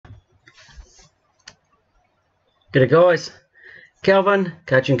G'day guys, Calvin,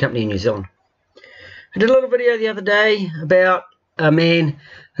 Coaching Company in New Zealand. I did a little video the other day about a man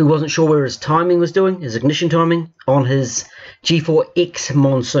who wasn't sure where his timing was doing, his ignition timing, on his G4X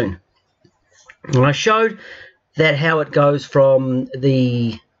Monsoon. And I showed that how it goes from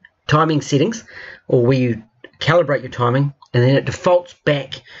the timing settings, or where you calibrate your timing, and then it defaults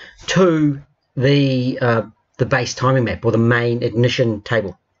back to the base timing map, or the main ignition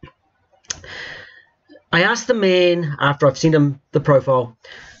table. I asked the man, after I've sent him the profile,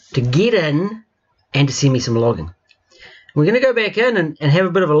 to get in and to send me some logging. We're going to go back in and have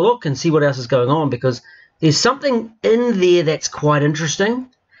a bit of a look and see what else is going on, because there's something in there that's quite interesting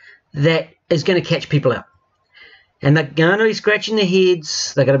that is going to catch people out. And they're going to be scratching their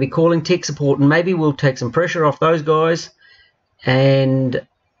heads, they're going to be calling tech support, and maybe we'll take some pressure off those guys and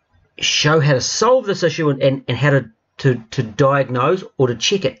show how to solve this issue and how to diagnose or to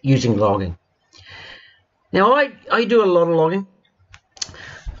check it using logging. Now, I do a lot of logging.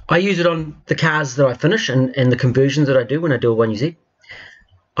 I use it on the cars that I finish and the conversions that I do when I do a 1UZ.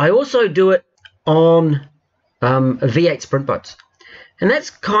 I also do it on V8 sprint boats. And that's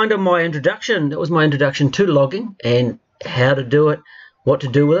kind of my introduction. That was my introduction to logging and how to do it, what to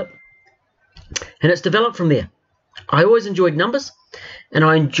do with it. And it's developed from there. I always enjoyed numbers, and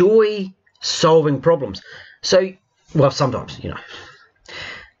I enjoy solving problems. So, well, sometimes, you know.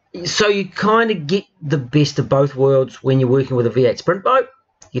 So you kind of get the best of both worlds when you're working with a V8 sprint boat.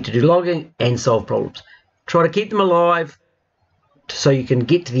 You get to do logging and solve problems. Try to keep them alive so you can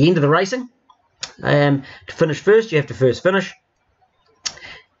get to the end of the racing. To finish first, you have to first finish.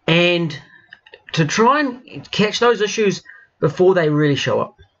 And to try and catch those issues before they really show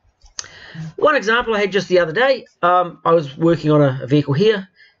up. One example I had just the other day, I was working on a vehicle here,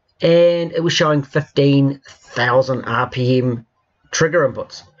 and it was showing 15,000 RPM trigger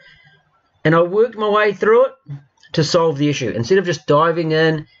inputs. And I worked my way through it to solve the issue. Instead of just diving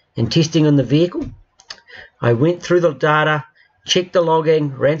in and testing on the vehicle, I went through the data, checked the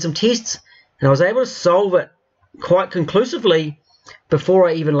logging, ran some tests, and I was able to solve it quite conclusively before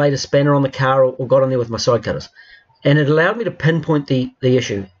I even laid a spanner on the car or got on there with my side cutters. And it allowed me to pinpoint the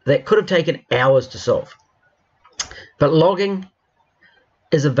issue. That could have taken hours to solve. But logging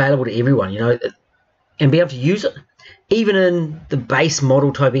is available to everyone, you know, and be able to use it, even in the base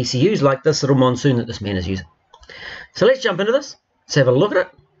model type ECUs like this little Monsoon that this man is using. So let's jump into this. Let's have a look at it,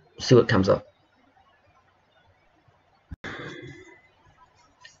 see what comes up.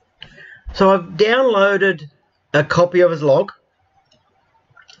 So I've downloaded a copy of his log,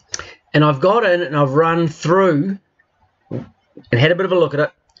 and I've got in and I've run through and had a bit of a look at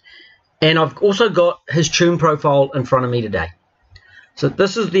it, and I've also got his tune profile in front of me today. So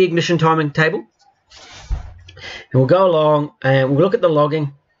this is the ignition timing table. And we'll go along and we'll look at the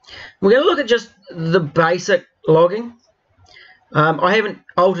logging. We're going to look at just the basic logging. I haven't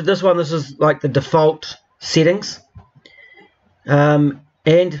altered this one. This is like the default settings. And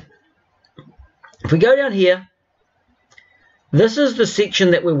if we go down here, this is the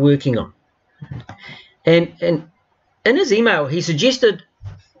section that we're working on. And in his email, he suggested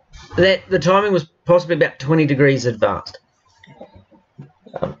that the timing was possibly about 20 degrees advanced.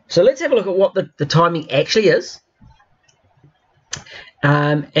 So let's have a look at what the timing actually is.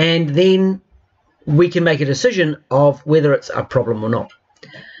 And then we can make a decision of whether it's a problem or not.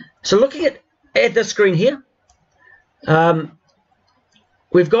 So looking at this screen here,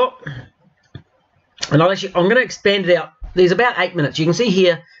 we've got, and I'm going to expand it out. There's about 8 minutes. You can see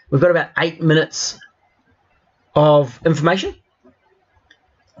here we've got about 8 minutes of information.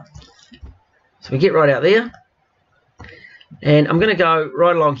 So we get right out there, and I'm going to go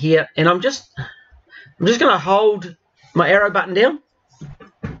right along here, and I'm just going to hold my arrow button down.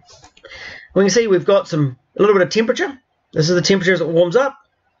 We can see we've got a little bit of temperature. This is the temperature as it warms up.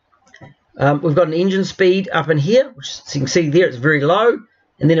 We've got an engine speed up in here, which you can see there, it's very low,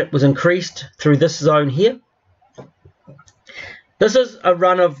 and then it was increased through this zone here. This is a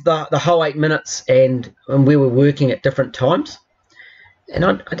run of the whole 8 minutes, and we were working at different times. And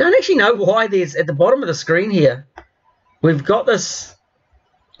I don't actually know why there's, at the bottom of the screen here, we've got this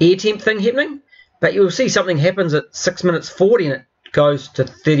air temp thing happening, but you'll see something happens at 6 minutes 40 and it goes to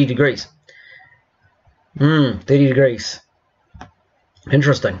 30 degrees. 30 degrees.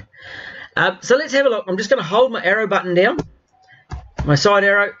 Interesting. So let's have a look. I'm just going to hold my arrow button down, my side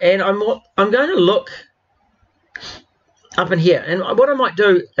arrow, and I'm going to look up in here. And what I might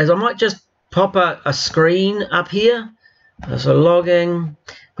do is I might just pop a screen up here. So logging.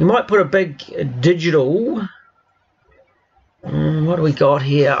 We might put a big digital. What do we got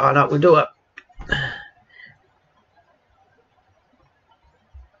here? Oh no, we'll do it.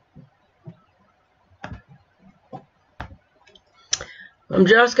 I'm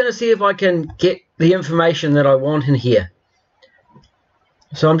just going to see if I can get the information that I want in here.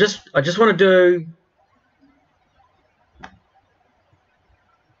 So I just want to do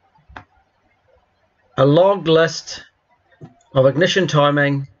a logged list of ignition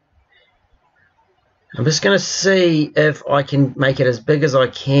timing. I'm just going to see if I can make it as big as I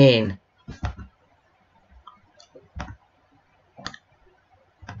can.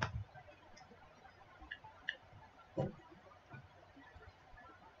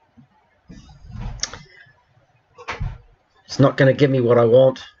 It's not going to give me what I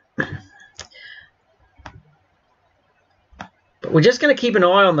want. But we're just going to keep an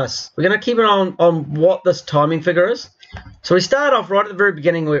eye on this. We're going to keep an eye on what this timing figure is. So we start off right at the very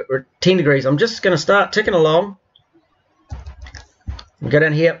beginning. We're at 10 degrees. I'm just going to start ticking along. We go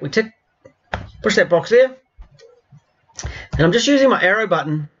down here. We tick, push that box there. And I'm just using my arrow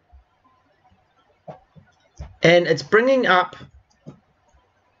button. And it's bringing up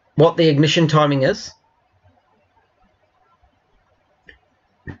what the ignition timing is.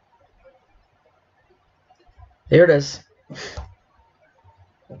 There it is.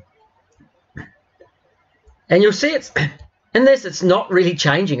 And you'll see it's in this, it's not really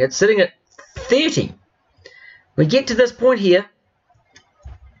changing. It's sitting at 30. We get to this point here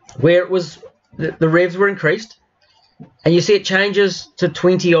where it was the revs were increased, and you see it changes to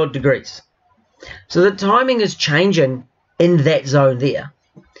 20 odd degrees. So the timing is changing in that zone there.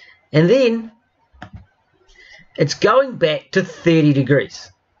 And then it's going back to 30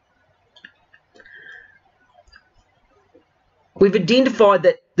 degrees. We've identified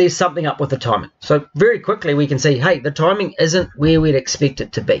that there's something up with the timing. So very quickly we can see, hey, the timing isn't where we'd expect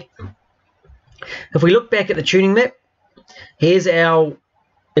it to be. If we look back at the tuning map, here's our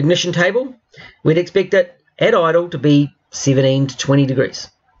ignition table. We'd expect it at idle to be 17 to 20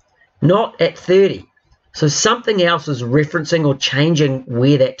 degrees, not at 30. So something else is referencing or changing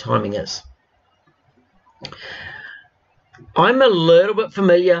where that timing is. I'm a little bit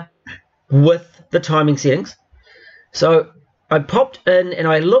familiar with the timing settings. So I popped in and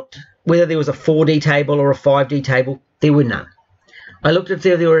I looked whether there was a 4D table or a 5D table. There were none. I looked if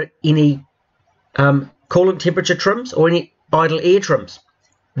there were any coolant temperature trims or any idle air trims.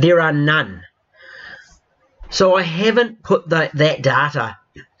 There are none. So I haven't put that data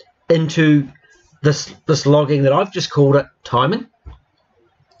into this logging that I've just called it timing.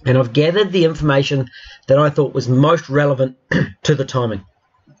 And I've gathered the information that I thought was most relevant to the timing,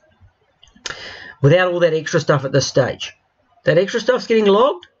 without all that extra stuff at this stage. That extra stuff's getting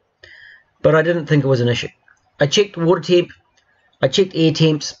logged, but I didn't think it was an issue. I checked water temp, I checked air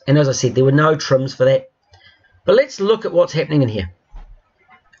temps, and as I said, there were no trims for that. But let's look at what's happening in here.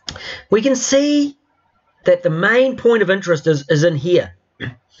 We can see that the main point of interest is in here.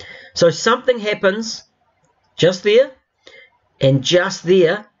 So something happens just there and just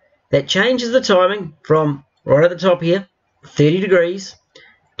there that changes the timing from right at the top here, 30 degrees,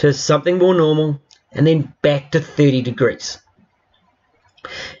 to something more normal, and then back to 30 degrees.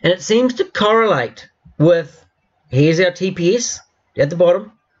 And it seems to correlate with, here's our TPS at the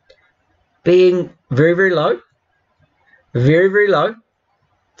bottom, being very, very low. Very, very low.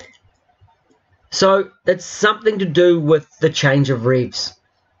 So it's something to do with the change of revs.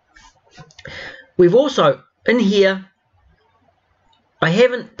 We've also, in here, I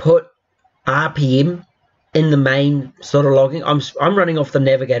haven't put RPM in the main sort of logging. I'm running off the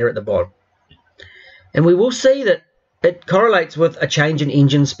navigator at the bottom. And we will see that it correlates with a change in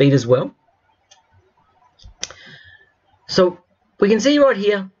engine speed as well. So we can see right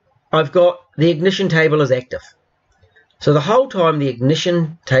here, I've got the ignition table is active. So the whole time the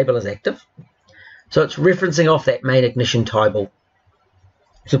ignition table is active. So it's referencing off that main ignition table.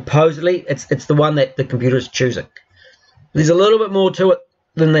 Supposedly, it's the one that the computer is choosing. There's a little bit more to it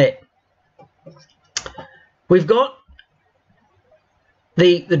than that. We've got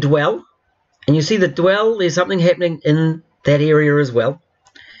the dwell. And you see the dwell, there's something happening in that area as well.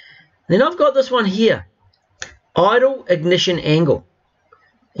 And then I've got this one here, idle ignition angle.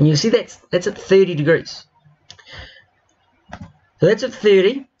 And you see that's at 30 degrees. So that's at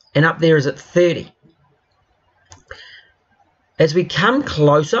 30, and up there is at 30. As we come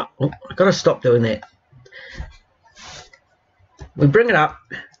closer, oh, I've got to stop doing that. We bring it up,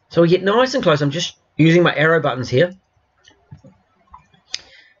 so we get nice and close. I'm just using my arrow buttons here.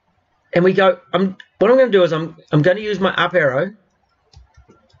 And we go, what I'm going to do is I'm going to use my up arrow.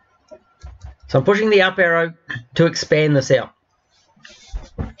 So I'm pushing the up arrow to expand this out.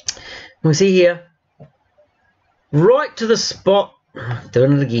 We see here, right to the spot,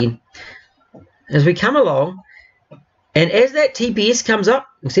 doing it again, as we come along, and as that TPS comes up,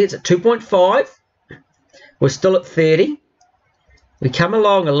 you see it's at 2.5, we're still at 30, We come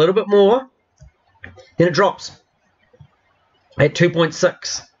along a little bit more, then it drops at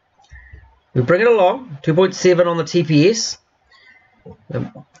 2.6. We bring it along, 2.7 on the TPS.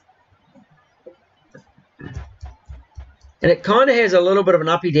 And it kind of has a little bit of an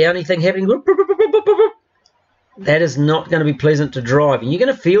uppy-downy thing happening. That is not going to be pleasant to drive. And you're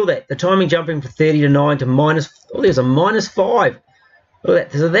going to feel that. The timing jumping from 30 to 9 to minus... Oh, there's a minus 5. Look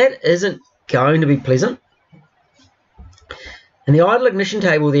at that. So that isn't going to be pleasant. And the idle ignition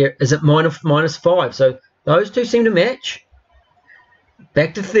table there is at minus 5. So those two seem to match.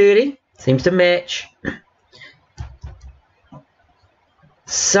 Back to 30. Seems to match.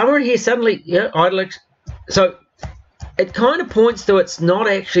 Somewhere here suddenly, idle. So it kind of points to it's not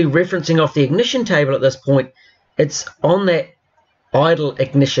actually referencing off the ignition table at this point. It's on that idle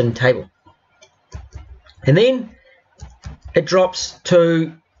ignition table. And then it drops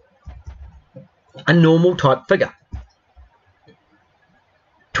to a normal type figure.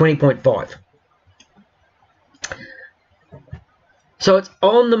 20.5. So it's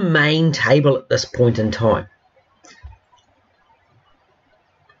on the main table at this point in time.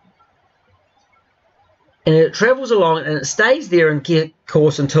 And it travels along and it stays there in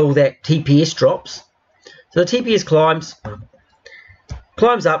course until that TPS drops. So the TPS climbs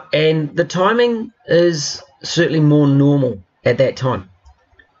up, and the timing is certainly more normal at that time.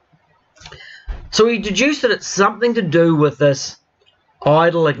 So we deduce that it's something to do with this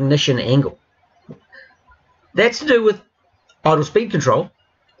idle ignition angle. That's to do with idle speed control.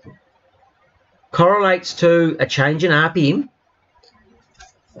 Correlates to a change in RPM.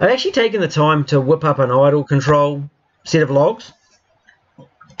 I've actually taken the time to whip up an idle control set of logs.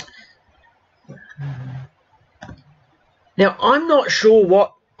 Now, I'm not sure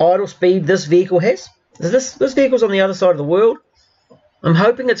what idle speed this vehicle has. This vehicle's on the other side of the world. I'm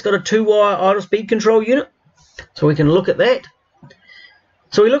hoping it's got a 2-wire idle speed control unit, so we can look at that.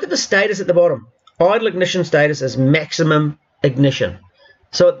 So we look at the status at the bottom. Idle ignition status is maximum ignition.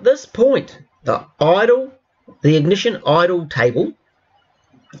 So at this point, the ignition idle table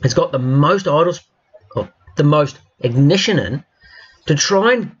has got the most ignition in to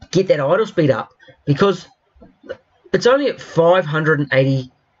try and get that idle speed up, because it's only at 589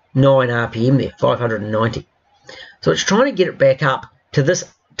 RPM there, 590. So it's trying to get it back up to this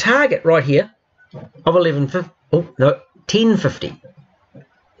target right here of 1050.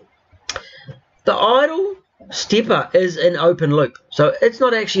 The idle stepper is in open loop, so it's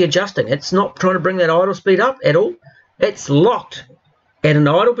not actually adjusting. It's not trying to bring that idle speed up at all. It's locked at an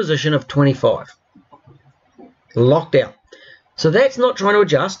idle position of 25. Locked out. So that's not trying to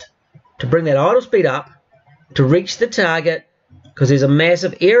adjust to bring that idle speed up to reach the target, because there's a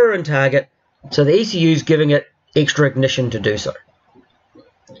massive error in target, so the ECU is giving it extra ignition to do so.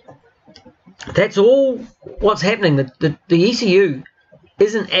 That's all what's happening. The ECU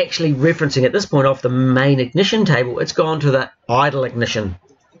isn't actually referencing at this point off the main ignition table. It's gone to the idle ignition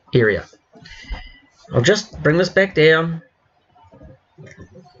area. I'll just bring this back down.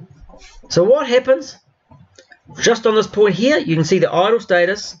 So what happens? Just on this point here, you can see the idle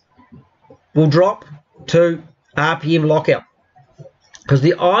status will drop to RPM lockout, because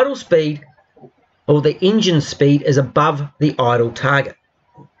the idle speed, or the engine speed, is above the idle target.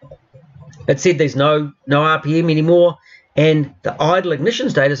 It said there's no RPM anymore, and the idle ignition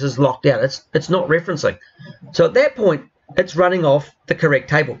status is locked out. It's not referencing. So at that point, it's running off the correct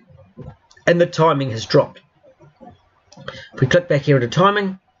table, and the timing has dropped. If we click back here into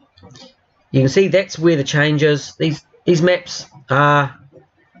timing, you can see that's where the change is. These maps are,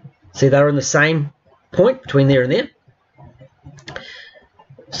 see, they're in the same point between there and there.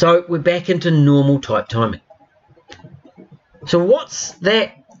 So we're back into normal type timing. So what's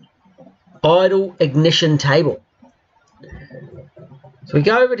that idle ignition table? So we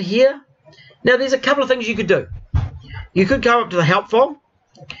go over to here. Now there's a couple of things you could do. You could go up to the help file.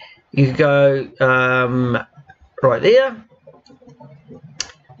 You could go right there.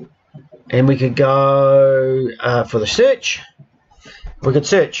 And we could go for the search. We could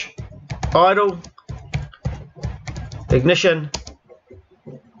search idle ignition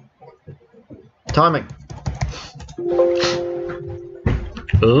timing.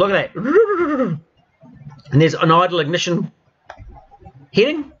 Look at that. And there's an idle ignition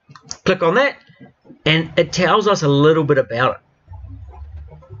heading. Click on that, and it tells us a little bit about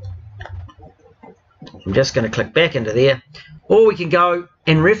it. I'm just going to click back into there. Or we can go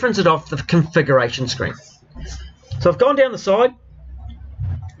and reference it off the configuration screen. So I've gone down the side,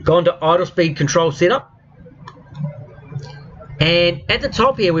 gone to idle speed control setup, and at the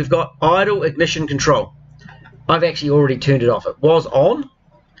top here we've got idle ignition control. I've actually already turned it off. It was on,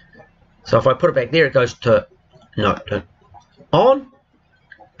 so if I put it back there, it goes to no. on.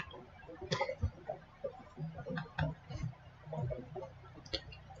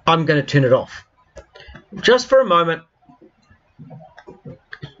 I'm going to turn it off just for a moment.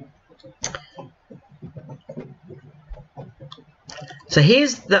 So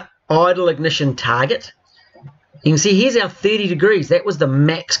here's the idle ignition target. You can see here's our 30 degrees. That was the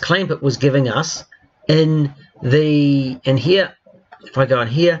max clamp it was giving us in here. If I go in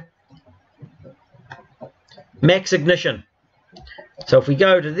here, max ignition. So if we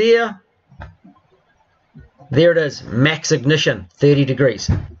go to there it is, max ignition, 30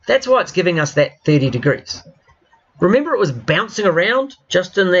 degrees. That's why it's giving us that 30 degrees. Remember, it was bouncing around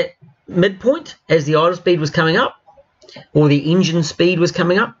just in that midpoint as the idle speed was coming up, or the engine speed was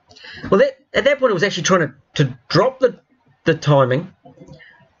coming up. Well, at that point it was actually trying to drop the timing,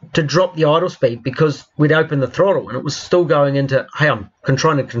 to drop the idle speed, because we'd opened the throttle and it was still going into, hey, I'm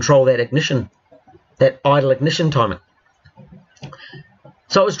trying to control that ignition, that idle ignition timing.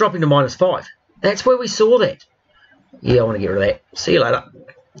 So it was dropping to -5. That's where we saw that. Yeah, I want to get rid of that. See you later.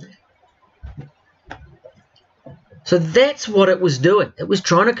 So that's what it was doing. It was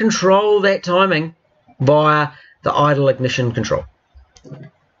trying to control that timing via the idle ignition control.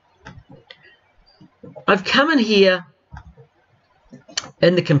 I've come in here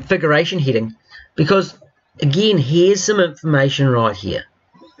in the configuration heading because, again, here's some information right here.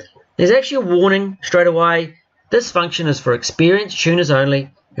 There's actually a warning straight away. This function is for experienced tuners only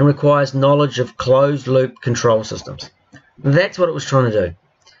and requires knowledge of closed loop control systems. That's what it was trying to do.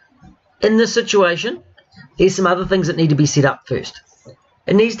 In this situation, there's some other things that need to be set up first.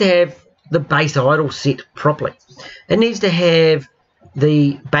 It needs to have the base idle set properly. It needs to have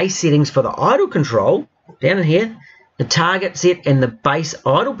the base settings for the idle control down in here, the target set and the base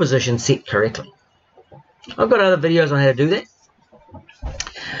idle position set correctly. I've got other videos on how to do that.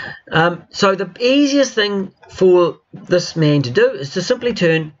 So the easiest thing for this man to do is to simply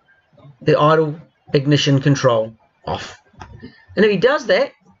turn the idle ignition control off. And if he does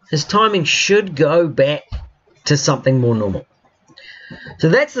that, his timing should go back to something more normal. So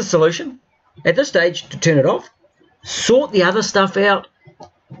that's the solution at this stage, to turn it off, sort the other stuff out,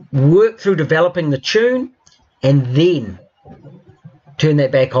 work through developing the tune, and then turn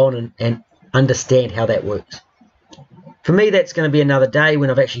that back on and understand how that works. For me, that's going to be another day when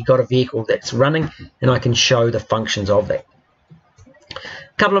I've actually got a vehicle that's running and I can show the functions of that.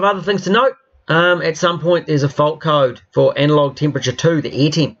 A couple of other things to note. At some point, there's a fault code for analog temperature 2, the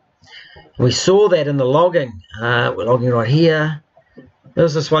air temp. We saw that in the logging. We're logging right here.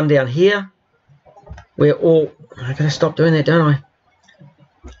 There's this one down here. Where all... I'm going to stop doing that, don't I?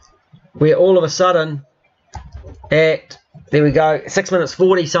 Where all of a sudden, at... There we go. 6 minutes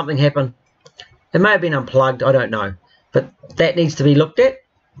 40, something happened. It may have been unplugged. I don't know. But that needs to be looked at.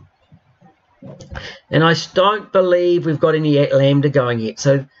 And I don't believe we've got any lambda going yet.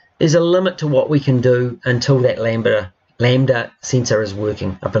 So there's a limit to what we can do until that lambda sensor is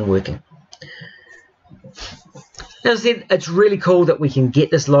working, up and working. As I said, it's really cool that we can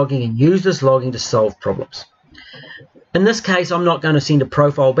get this logging and use this logging to solve problems. In this case, I'm not going to send a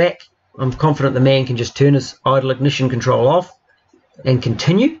profile back. I'm confident the man can just turn his idle ignition control off and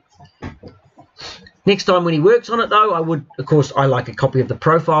continue. Next time when he works on it, though, I like a copy of the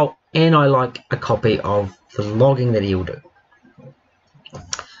profile and I like a copy of the logging that he'll do.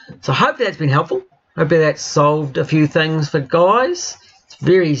 So hopefully that's been helpful. Hopefully that's solved a few things for guys. It's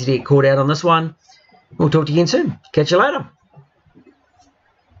very easy to get caught out on this one. We'll talk to you again soon. Catch you later.